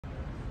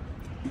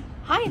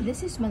Hi,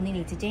 this is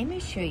Malini. Today I'm going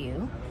to show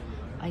you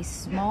a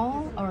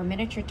small or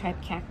miniature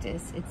type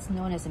cactus. It's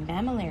known as a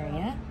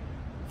Mammillaria,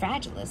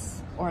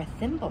 fragilis, or a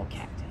Thimble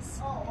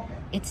cactus.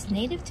 It's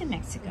native to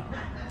Mexico,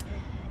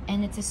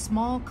 and it's a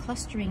small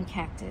clustering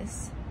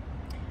cactus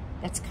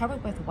that's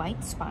covered with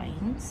white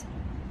spines,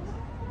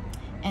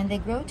 and they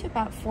grow to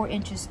about 4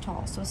 inches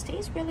tall, so it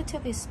stays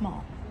relatively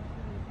small.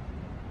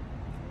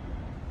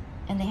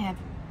 And they have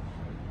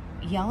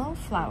yellow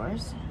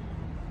flowers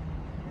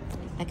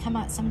that come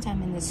out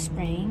sometime in the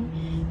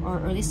spring or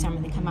early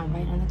summer. They come out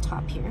right on the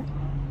top here.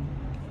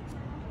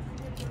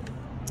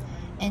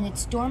 And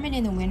it's dormant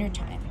in the winter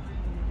time,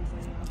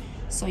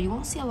 so you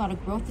won't see a lot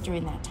of growth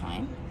during that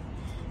time.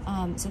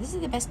 So this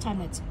is the best time,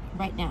 that's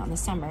right now in the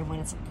summer when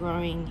it's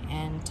growing,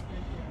 and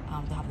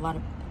they'll have a lot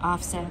of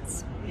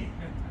offsets.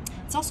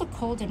 It's also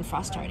cold and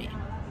frost hardy.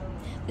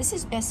 This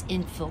is best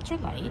in filter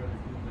light,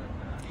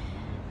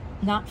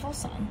 not full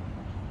sun.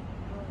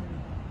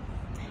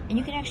 And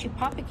you can actually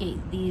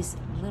propagate these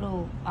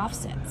little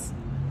offsets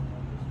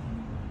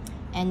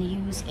and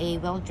use a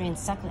well-drained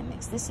succulent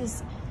mix. This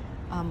is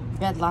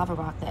red lava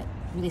rock that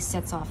really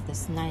sets off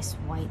this nice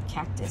white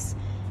cactus,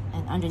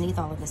 and underneath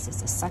all of this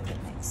is a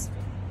succulent mix.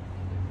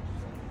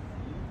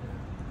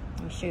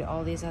 Let me show you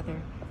all these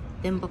other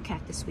thimble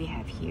cactus we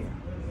have here.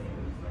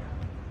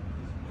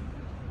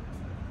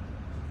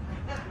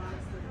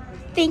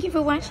 Thank you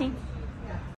for watching.